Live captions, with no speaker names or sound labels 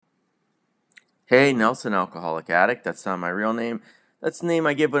Hey, Nelson, alcoholic addict. That's not my real name. That's the name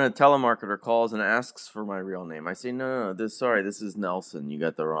I give when a telemarketer calls and asks for my real name. I say, no, this is Nelson. You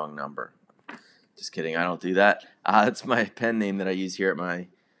got the wrong number. Just kidding. I don't do that. It's my pen name that I use here at my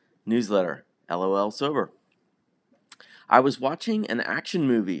newsletter, LOL Sober. I was watching an action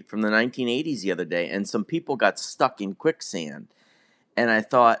movie from the 1980s the other day, and some people got stuck in quicksand. And I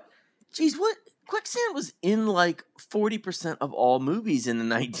thought, geez, what? Quicksand was in like 40% of all movies in the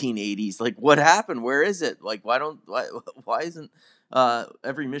 1980s. Like, what happened? Where is it? Like, why isn't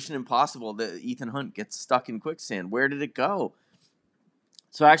every Mission Impossible that Ethan Hunt gets stuck in quicksand? Where did it go?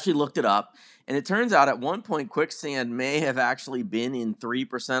 So I actually looked it up, and it turns out at one point quicksand may have actually been in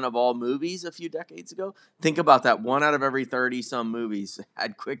 3% of all movies a few decades ago. Think about that. 1 out of every 30 some movies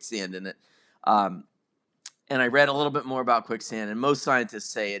had quicksand in it. And I read a little bit more about quicksand, and most scientists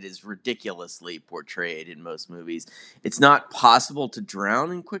say it is ridiculously portrayed in most movies. It's not possible to drown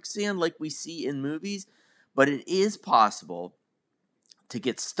in quicksand like we see in movies, but it is possible to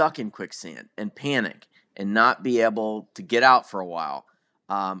get stuck in quicksand and panic and not be able to get out for a while.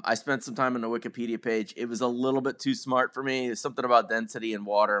 I spent some time on the Wikipedia page. It was a little bit too smart for me. There's something about density and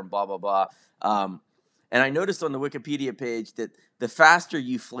water and blah, blah, blah. And I noticed on the Wikipedia page that the faster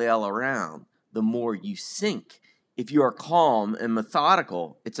you flail around, the more you sink. If you are calm and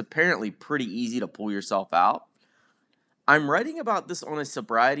methodical, it's apparently pretty easy to pull yourself out. I'm writing about this on a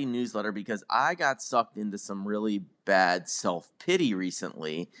sobriety newsletter because I got sucked into some really bad self-pity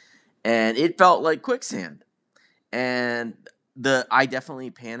recently, and it felt like quicksand. And I definitely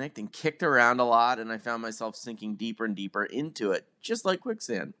panicked and kicked around a lot, and I found myself sinking deeper and deeper into it, just like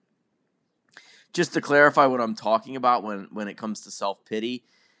quicksand. Just to clarify what I'm talking about when it comes to self-pity,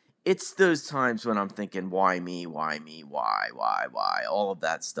 it's those times when I'm thinking, why me, why, all of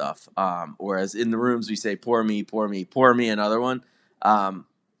that stuff. Whereas in the rooms we say, poor me, another one.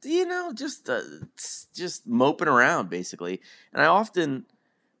 Just moping around, basically. And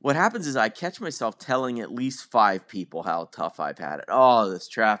what happens is I catch myself telling at least 5 people how tough I've had it. Oh, this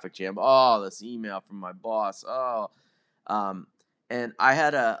traffic jam. Oh, this email from my boss. And I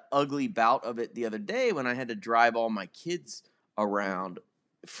had a ugly bout of it the other day when I had to drive all my kids around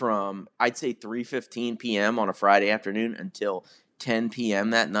from, I'd say, 3:15 p.m. on a Friday afternoon until 10 p.m.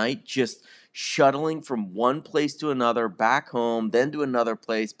 that night, just shuttling from one place to another, back home, then to another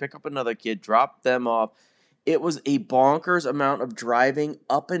place, pick up another kid, drop them off. It was a bonkers amount of driving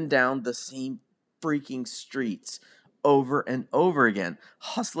up and down the same freaking streets over and over again,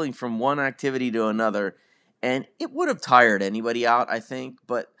 hustling from one activity to another. And it would have tired anybody out, I think,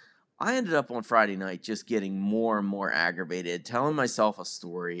 but I ended up on Friday night just getting more and more aggravated, telling myself a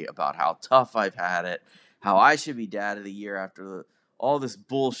story about how tough I've had it, how I should be dad of the year after all this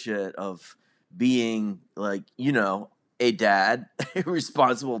bullshit of being, like, a dad, a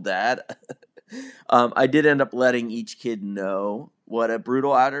responsible dad. I did end up letting each kid know what a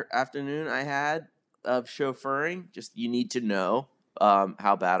brutal afternoon I had of chauffeuring. Just, you need to know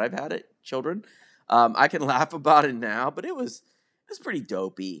how bad I've had it, children. I can laugh about it now, but it was pretty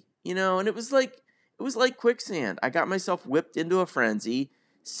dopey. And it was like quicksand. I got myself whipped into a frenzy,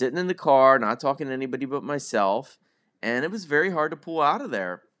 sitting in the car, not talking to anybody but myself, and it was very hard to pull out of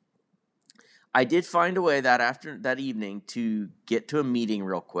there. I did find a way that evening to get to a meeting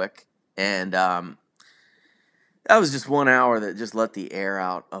real quick, and that was just 1 hour that just let the air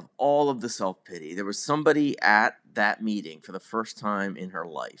out of all of the self-pity. There was somebody at that meeting for the first time in her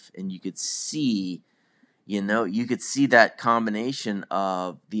life, and you could see that combination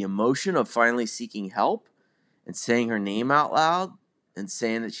of the emotion of finally seeking help and saying her name out loud and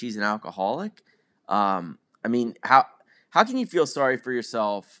saying that she's an alcoholic. How can you feel sorry for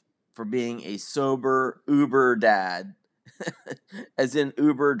yourself for being a sober Uber dad, as in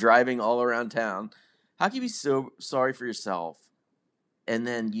Uber driving all around town? How can you be so sorry for yourself and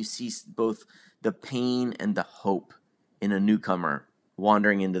then you see both the pain and the hope in a newcomer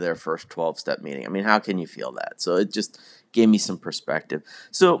wandering into their first 12-step meeting? I mean, how can you feel that? So it just gave me some perspective.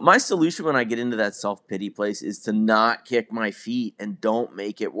 So my solution when I get into that self-pity place is to not kick my feet and don't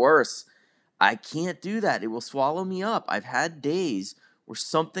make it worse. I can't do that. It will swallow me up. I've had days where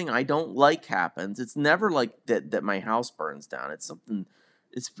something I don't like happens. It's never like that my house burns down. It's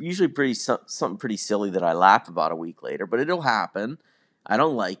usually something pretty silly that I laugh about a week later, but it'll happen. I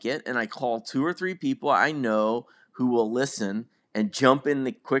don't like it, and I call 2 or 3 people I know who will listen and jump in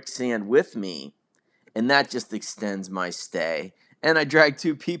the quicksand with me, and that just extends my stay. And I drag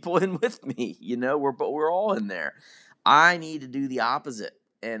 2 people in with me, we're all in there. I need to do the opposite,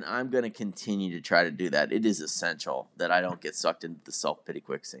 and I'm going to continue to try to do that. It is essential that I don't get sucked into the self-pity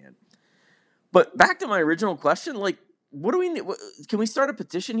quicksand. But back to my original question, what do we need? Can we start a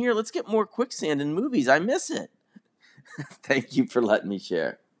petition here? Let's get more quicksand in movies. I miss it. Thank you for letting me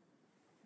share.